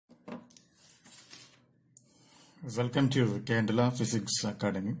Welcome to Kerala physics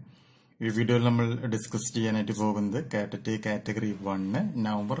academy. ഈ വീഡിയോയിൽ നമ്മൾ ഡിസ്കസ് ചെയ്യാനായിട്ട് പോകുന്നത് കാറ്ററ്റ് കാറ്റഗറി 1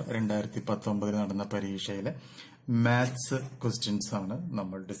 നവംബർ 2019 നടന്ന പരീക്ഷയിലെ മാത്സ് ക്വസ്റ്റ്യൻസ് ആണ്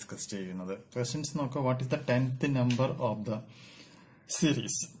നമ്മൾ ഡിസ്കസ് ചെയ്യുന്നത്. ക്വസ്റ്റ്യൻസ് നോക്കാം. What is the 10th number of the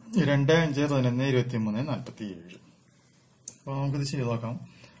series 2, 5, 11, 23, 47. അപ്പൊ നമുക്കിത് ചെയ്ത് നോക്കാം.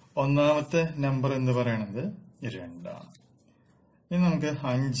 ഒന്നാമത്തെ നമ്പർ എന്ന് പറയുന്നത് 2 ആണ്. ഇനി നമുക്ക്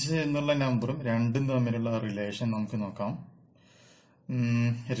 5 എന്നുള്ള നമ്പറും 2ഉം തമ്മിലുള്ള റിലേഷൻ നമുക്ക് നോക്കാം.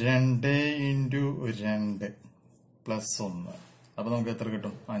 2 × 2 + 1. അപ്പൊ നമുക്ക് എത്ര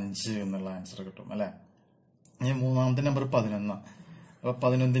കിട്ടും? 5 എന്നുള്ള ആൻസർ കിട്ടും അല്ലെ. ഇനി മൂന്നാമത്തെ നമ്പർ 11. അപ്പൊ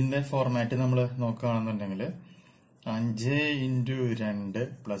 11ന്റെ ഫോർമാറ്റ് നമ്മൾ നോക്കുകയാണെന്നുണ്ടെങ്കിൽ 5 × 2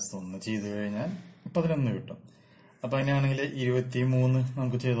 + 1 ചെയ്തു കഴിഞ്ഞാൽ 11 കിട്ടും. അപ്പൊ അങ്ങനെയാണെങ്കിൽ 23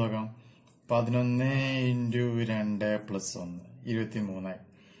 നമുക്ക് ചെയ്ത് നോക്കാം. 11 × 2 + 1 23.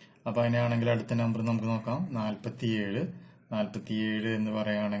 അപ്പൊ അങ്ങനെയാണെങ്കിൽ അടുത്ത നമ്പർ നമുക്ക് നോക്കാം. 47. 47 എന്ന്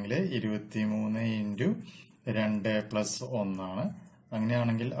പറയുകയാണെങ്കിൽ 23 × 2 + 1 ആണ്.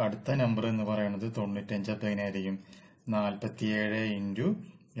 അങ്ങനെയാണെങ്കിൽ അടുത്ത നമ്പർ എന്ന് പറയുന്നത് 95. അപ്പൊ എങ്ങനെയായിരിക്കും? 47 ×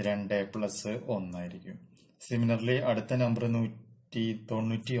 2 + 1 ആയിരിക്കും. സിമിലർലി അടുത്ത നമ്പർ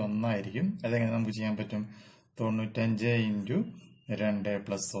 191 ആയിരിക്കും. അതെങ്ങനെ നമുക്ക് ചെയ്യാൻ പറ്റും? 95 × 2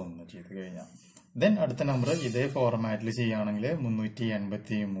 + 1 ചെയ്ത് കഴിഞ്ഞാൽ ദെൻ അടുത്ത നമ്പർ ഇതേ ഫോർമാറ്റിൽ ചെയ്യുകയാണെങ്കിൽ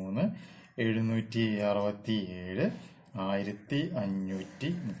 383, 767,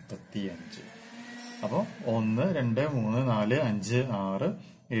 1535. അപ്പോൾ 1, 2, 3, 4,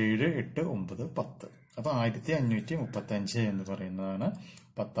 5, 6, 7, 8, 9, 10. അപ്പൊ 1535 എന്ന് പറയുന്നതാണ്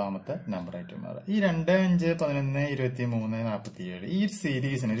 10ാമത്തെ നമ്പർ ആയിട്ട് മാറുക. ഈ 2, 5, 11, 23, 47 ഈ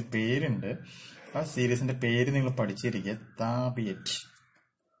സീരീസിന് ഒരു പേരുണ്ട്. ആ സീരീസിന്റെ പേര് നിങ്ങൾ പഠിച്ചിരിക്കുക. താബിയറ്റ്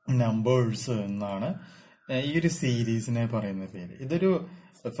നമ്പേഴ്സ് എന്നാണ് ഈ ഒരു സീരീസിനെ പറയുന്ന പേര്. ഇതൊരു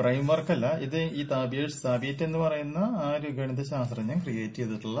ഫ്രെയിംവർക്ക് അല്ല. ഇത് ഈ താബിയറ്റ് എന്ന് പറയുന്ന ആ ഒരു ഗണിത ശാസ്ത്രജ്ഞൻ ക്രിയേറ്റ്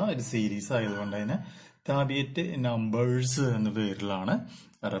ചെയ്തിട്ടുള്ള ഒരു സീരീസ് ആയതുകൊണ്ട് അതിനെ താബിയറ്റ് നമ്പേഴ്സ് എന്ന പേരിലാണ്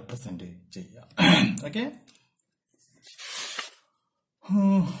റെപ്രസെന്റ് ചെയ്യുക. ഓക്കെ.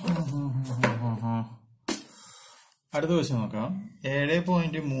 അടുത്ത ക്വസ്റ്റ്യൻ നോക്കാം.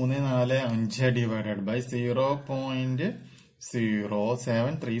 7.345 ഡിവൈഡഡ് ബൈ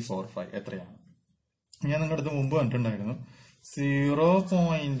 0.07345 എത്രയാണ്? ഞാൻ നിങ്ങളുടെ അടുത്ത് മുമ്പ് കണ്ടിട്ടുണ്ടായിരുന്നു.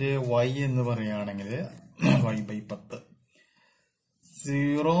 0.y എന്ന് പറയുകയാണെങ്കിൽ y/10.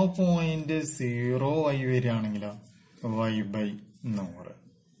 0.0y വരികയാണെങ്കിലോ y/100.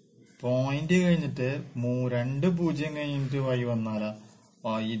 പോയിന്റ് കഴിഞ്ഞിട്ട് 2 0 കഴിഞ്ഞിട്ട് y വന്നാലാ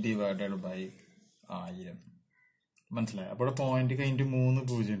y/1000. മനസ്സിലായി? അപ്പോൾ പോയിന്റ് കഴിഞ്ഞിട്ട് 3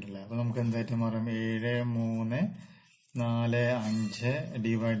 0 ഉണ്ടല്ലേ. അപ്പൊ നമുക്ക് എന്തായിട്ട് മാറാം? 7.345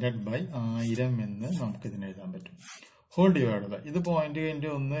 ഡിവൈഡഡ് ബൈ 1000 എന്ന് നമുക്ക് ഇതിന് എഴുതാൻ പറ്റും. ഹോൾ ഡിവൈഡ് ബൈ ഇത് പോയിന്റ് കഴിഞ്ഞിട്ട്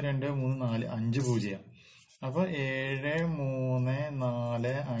 1, 2, 3, 4, 5 0. അപ്പൊ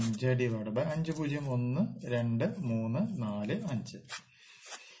 7.345 ഡിവൈഡ് ബൈ 5 0 1, 2, 3, 4, 5.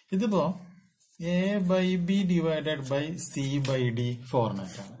 ഇതിപ്പോ a/b divided by c/d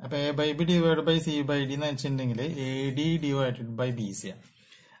format ആണ്. അപ്പൊ a/b ഡിവൈഡ് ബൈ c/d എന്ന് വെച്ചിട്ടുണ്ടെങ്കിൽ ad ഡിവൈഡഡ് ബൈ bc ആണ്.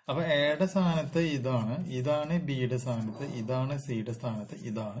 അപ്പൊ എയുടെ സ്ഥാനത്ത് ഇതാണ് ബിയുടെ സ്ഥാനത്ത്, ഇതാണ് സിയുടെ സ്ഥാനത്ത്,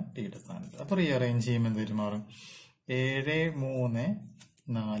 ഇതാണ് ഡിയുടെ സ്ഥാനത്ത്. അപ്പൊ റീഅറേഞ്ച് ചെയ്യുമ്പോൾ എന്തൊരു മാറും?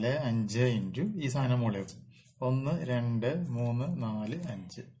 7.345 ഇൻറ്റു ഈ സാധനം മുകളിൽ 1, 2, 3, 4,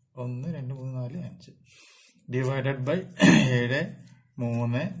 5 1, 2, 3, 4, 5 ഡിവൈഡഡ് ബൈ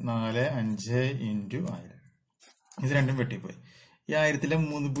 7.345 ഇൻറ്റു 1000. ഇത് രണ്ടും വെട്ടിപ്പോയി. ഈ 1000-ലെ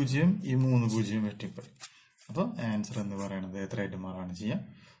 3 0 ഈ 3 0 വെട്ടിപ്പോയി. അപ്പൊ ആൻസർ എന്ന് പറയുന്നത് എത്രയായിട്ട് മാറാണ് ചെയ്യാം?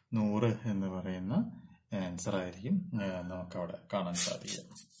 100 എന്ന് പറയുന്ന ആൻസർ ആയിരിക്കും നമുക്ക് അവിടെ കാണാൻ സാധിക്കുക.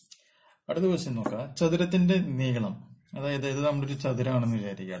 അടുത്ത ക്വസ്റ്റ്യൻ നോക്കാം. ചതുരത്തിന്റെ നീളം, അതായത് ഇത് നമ്മുടെ ഒരു ചതുരാണെന്ന്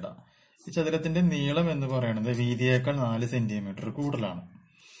വിചാരിക്കട്ടോ. ഈ ചതുരത്തിന്റെ നീളം എന്ന് പറയുന്നത് വീതിയേക്കാൾ 4 സെന്റിമീറ്റർ കൂടുതലാണ്.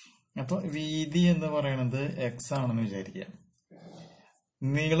 അപ്പൊ വീതി എന്ന് പറയുന്നത് x ആണെന്ന് വിചാരിക്കുക.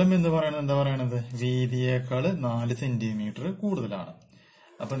 നീളം എന്ന് പറയുന്നത് എന്താ പറയണത്? വീതിയേക്കാൾ 4 സെന്റിമീറ്റർ കൂടുതലാണ്.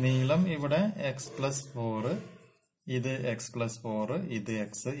 അപ്പൊ നീളം ഇവിടെ x+4, ഇത് x+4, ഇത്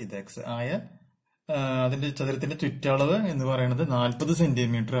x ആയാൽ അതിന്റെ ചതുരത്തിന്റെ ചുറ്റളവ് എന്ന് പറയുന്നത് 40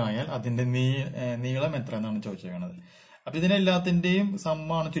 സെന്റിമീറ്റർ ആയാൽ അതിന്റെ നീളം എത്ര എന്നാണ് ചോദിച്ചേക്കണത്. അപ്പൊ ഇതിനെല്ലാത്തിന്റെയും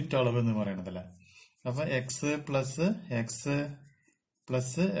സമ്മാണ് ചുറ്റളവ് എന്ന് പറയുന്നത് അല്ലെ. അപ്പൊ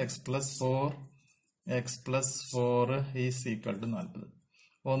x+4 ഈസ് ഈക്വൽ ടു 40.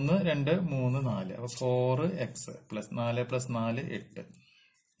 1, 2, 3, 4 അപ്പൊ 4x + 4 + 4 8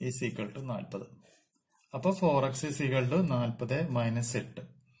 ഈസ് ഈക്വൽ ടു 40. അപ്പൊ 4x ഈസ് ഈക്വൽ ടു 40 - 8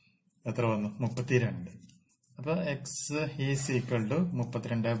 എത്ര വന്നു? 32. അപ്പൊ x ഈസ് ഈക്വൽ ടു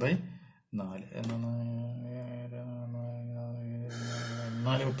 32/4 4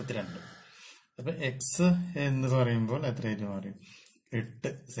 32. അപ്പൊ എക്സ് എന്ന് പറയുമ്പോൾ എത്രയായിട്ട് മാറി? 8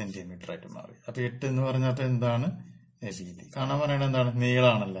 സെന്റിമീറ്റർ ആയിട്ട് മാറി. അപ്പൊ 8 എന്ന് പറഞ്ഞപ്പോ എന്താണ്? വീതി. കാണാൻ പറയണത് എന്താണ്?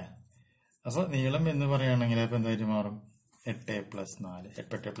 നീളാണല്ലേ. അപ്പൊ നീളം എന്ന് പറയുകയാണെങ്കിൽ അപ്പൊ എന്തായിട്ട് മാറും? 8+4.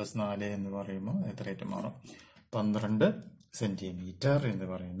 8+4 എന്ന് പറയുമ്പോൾ എത്രയായിട്ട് മാറും? 12 സെന്റിമീറ്റർ എന്ന്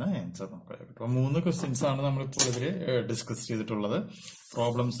പറയുന്ന ആൻസർ നമുക്ക് കിട്ടും. അപ്പൊ 3 ക്വസ്റ്റ്യൻസ് ആണ് നമ്മളിപ്പോൾ ഇതിൽ ഡിസ്കസ് ചെയ്തിട്ടുള്ളത്.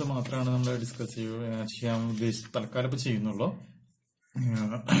 പ്രോബ്ലംസ് മാത്രമാണ് നമ്മൾ ഡിസ്കസ് ചെയ്യാൻ ഉദ്ദേശിച്ച് തൽക്കാലം ഇപ്പൊ ചെയ്യുന്നുള്ളൂ.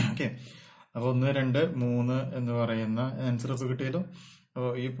 ഓക്കെ. അപ്പൊ 1, 2, 3 എന്ന് പറയുന്ന ആൻസർ ഇപ്പൊ കിട്ടിയല്ലോ.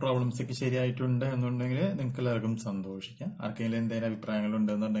 അപ്പോൾ ഈ പ്രോബ്ലംസ് ഒക്കെ ശരിയായിട്ടുണ്ട് എന്നുണ്ടെങ്കിൽ നിങ്ങൾക്ക് എല്ലാവർക്കും സന്തോഷിക്കാം. ആർക്കെങ്കിലും എന്തെങ്കിലും അഭിപ്രായങ്ങൾ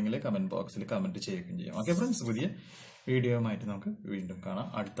ഉണ്ടെന്നുണ്ടെങ്കിൽ കമന്റ് ബോക്സിൽ കമന്റ് ചെയ്യുകയും ചെയ്യാം. ഓക്കെ ഫ്രണ്ട്സ്, പുതിയ വീഡിയോയുമായിട്ട് നമുക്ക് വീണ്ടും കാണാം.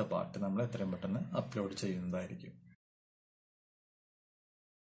 അടുത്ത പാർട്ട് നമ്മൾ എത്രയും പെട്ടെന്ന് അപ്ലോഡ് ചെയ്യുന്നതായിരിക്കും.